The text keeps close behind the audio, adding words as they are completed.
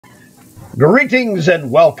Greetings and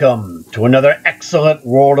welcome to another excellent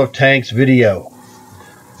World of Tanks video.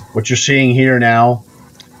 What you're seeing here now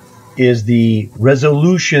is the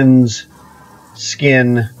Resolutions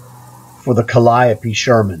skin for the Calliope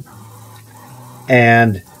Sherman.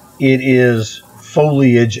 And it is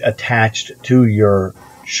foliage attached to your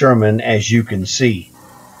Sherman, as you can see.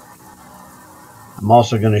 I'm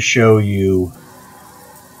also going to show you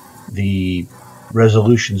the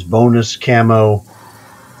Resolutions bonus camo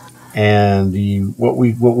and the what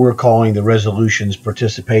we're calling the Resolutions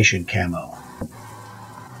participation camo.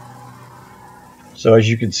 So as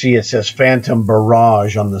you can see, it says Phantom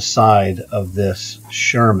Barrage on the side of this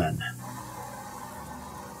Sherman.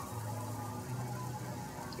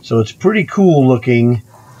 So it's pretty cool looking.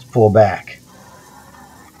 Let's pull back.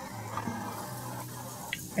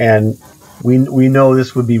 And we know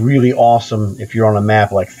this would be really awesome if you're on a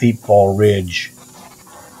map like Thiepval Ridge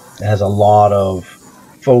that has a lot of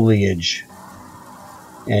foliage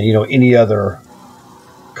and any other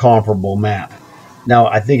comparable map. Now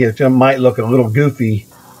I think it might look a little goofy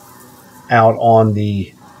out on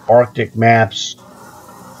the Arctic maps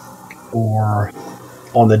or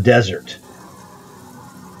on the desert.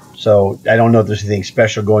 So I don't know if there's anything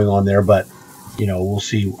special going on there, but we'll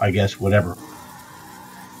see, I guess, whatever.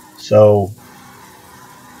 So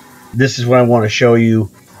this is what I want to show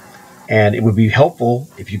you. And it would be helpful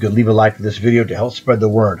if you could leave a like for this video to help spread the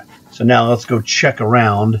word. So now let's go check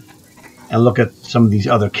around and look at some of these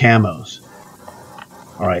other camos.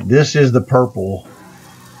 All right, this is the purple.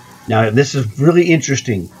 Now this is really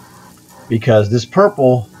interesting because this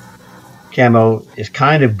purple camo is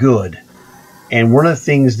kind of good. And one of the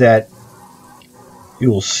things that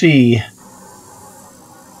you will see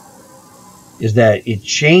is that it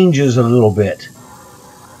changes a little bit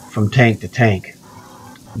from tank to tank.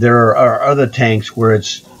 There are other tanks where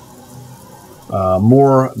it's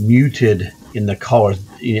more muted in the colors,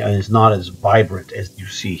 and it's not as vibrant as you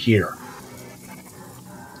see here.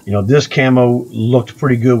 This camo looked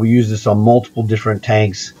pretty good. We used this on multiple different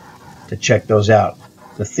tanks to check those out.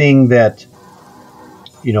 The thing that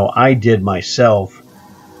I did myself,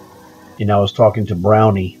 I was talking to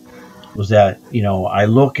Browny, was that I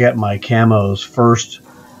look at my camos first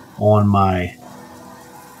on my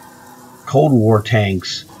Cold War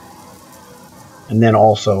tanks, and then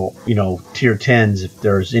also tier 10s if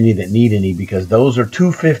there's any that need any, because those are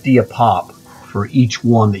 $250 a pop for each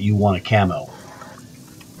one that you want a camo.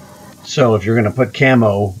 So if you're going to put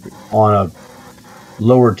camo on a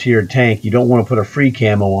lower tier tank, you don't want to put a free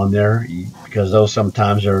camo on there, because those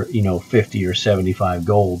sometimes are 50 or 75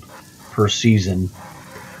 gold per season,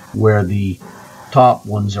 where the top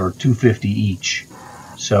ones are $250 each.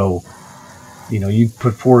 So you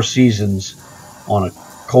put 4 seasons on a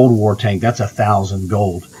Cold War tank, that's 1,000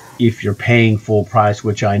 gold if you're paying full price,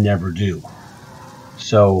 which I never do.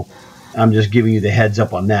 So I'm just giving you the heads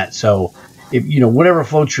up on that. So if whatever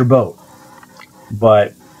floats your boat,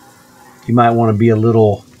 but you might want to be a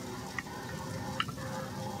little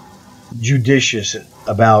judicious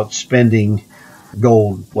about spending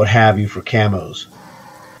gold, what have you, for camos.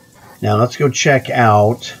 Now let's go check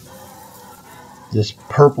out this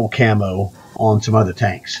purple camo on some other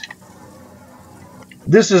tanks.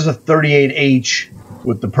 This is a 38H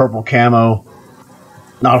with the purple camo.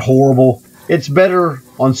 Not horrible. It's better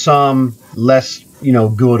on some, less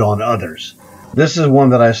good on others. This is one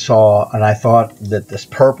that I saw, and I thought that this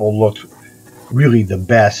purple looked really the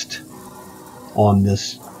best on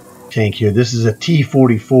this tank here. This is a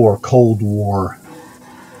T-44 Cold War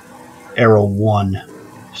Arrow 1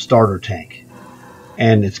 starter tank,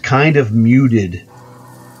 and it's kind of muted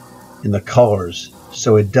in the colors,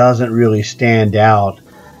 so it doesn't really stand out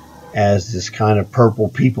as this kind of purple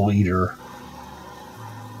people eater.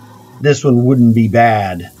 This one wouldn't be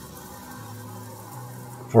bad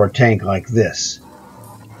for a tank like this.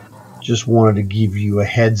 Just wanted to give you a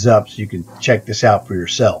heads up so you can check this out for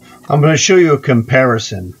yourself. I'm going to show you a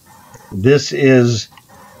comparison. This is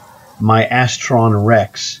my Astron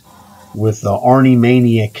Rex with the Arnie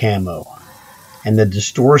Mania camo, and the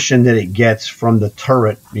distortion that it gets from the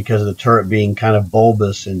turret, because of the turret being kind of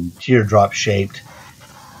bulbous and teardrop shaped,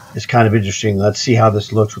 is kind of interesting. Let's see how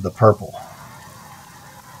this looks with the purple.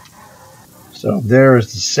 So there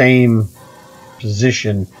is the same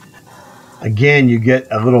position. Again, you get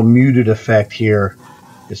a little muted effect here.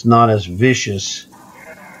 It's not as vicious.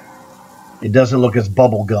 It doesn't look as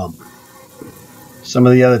bubblegum. Some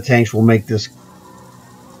of the other tanks will make this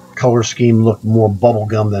color scheme look more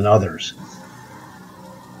bubblegum than others.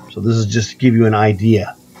 So this is just to give you an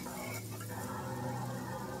idea.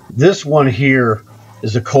 This one here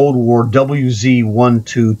is a Cold War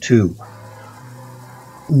WZ-122.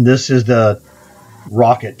 This is the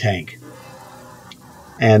rocket tank.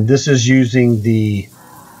 And this is using the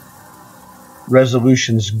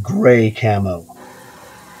Resolutions gray camo.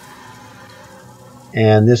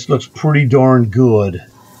 And this looks pretty darn good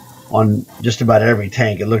on just about every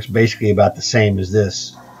tank. It looks basically about the same as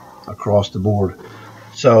this across the board.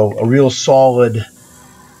 So a real solid,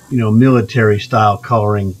 military style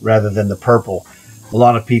coloring rather than the purple. A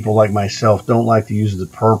lot of people like myself don't like to use the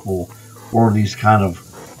purple or these kind of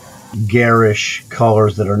garish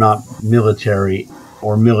colors that are not military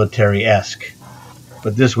or military-esque.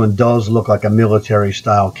 But this one does look like a military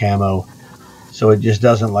style camo, so it just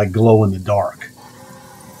doesn't like glow in the dark.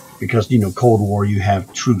 Because, Cold War, you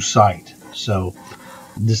have true sight. So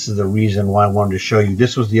this is the reason why I wanted to show you.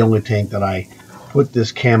 This was the only tank that I put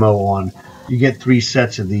this camo on. You get 3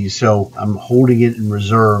 sets of these, so I'm holding it in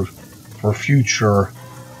reserve for future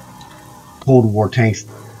Cold War tanks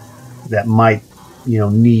that might,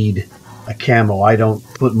 need a camo. I don't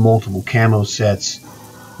put multiple camo sets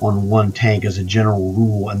on one tank as a general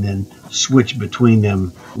rule and then switch between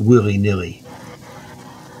them willy-nilly.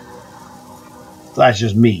 That's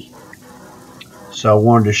just me. So I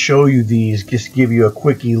wanted to show you these, just give you a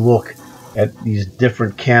quickie look at these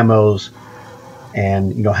different camos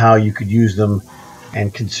and how you could use them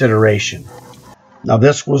and consideration. Now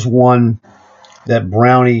this was one that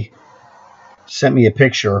Browny sent me a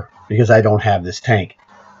picture because I don't have this tank.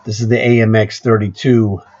 This is the AMX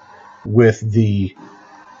 32 with the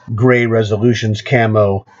gray Resolutions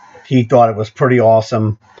camo. He thought it was pretty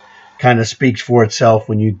awesome. Kind of speaks for itself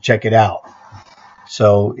when you check it out.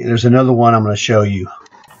 So there's another one I'm going to show you.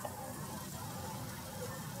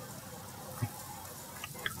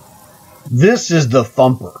 This is the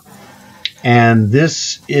Thumper, and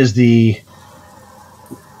this is the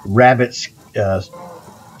rabbit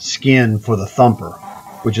skin for the Thumper,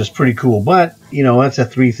 which is pretty cool. But that's a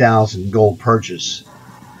 3,000 gold purchase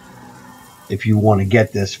if you want to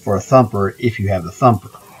get this for a Thumper, if you have the Thumper.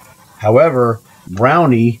 However,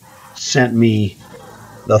 Browny sent me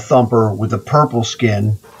the Thumper with the purple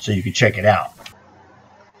skin, so you can check it out.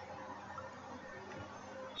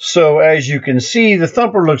 So as you can see, the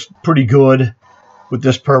Thumper looks pretty good with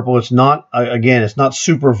this purple. It's not, again, it's not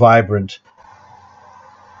super vibrant,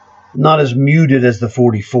 not as muted as the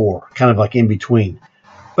 44, kind of like in between,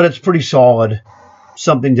 but it's pretty solid,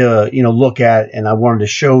 something to look at. And I wanted to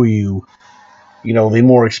show you the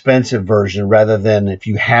more expensive version, rather than if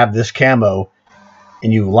you have this camo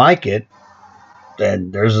and you like it,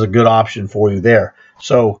 then there's a good option for you there.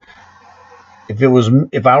 So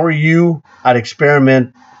if I were you, I'd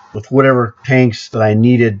experiment with whatever tanks that I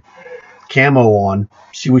needed camo on,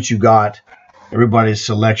 see what you got. Everybody's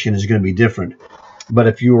selection is going to be different. But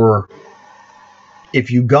if you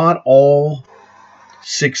got all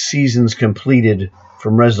 6 seasons completed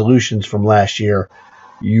from Resolutions from last year,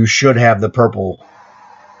 you should have the purple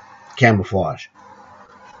camouflage.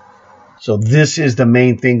 So this is the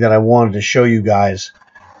main thing that I wanted to show you guys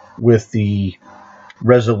with the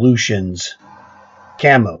Resolutions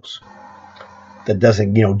camos. That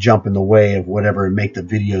doesn't, jump in the way of whatever and make the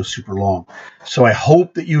video super long. So I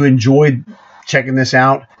hope that you enjoyed checking this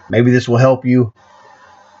out. Maybe this will help you.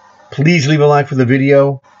 Please leave a like for the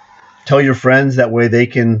video. Tell your friends, that way they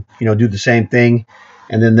can, do the same thing.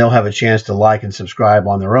 And then they'll have a chance to like and subscribe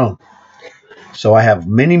on their own. So I have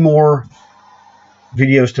many more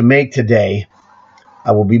videos to make today.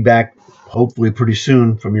 I will be back hopefully pretty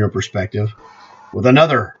soon from your perspective with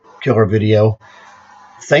another killer video.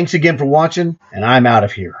 Thanks again for watching, and I'm out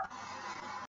of here.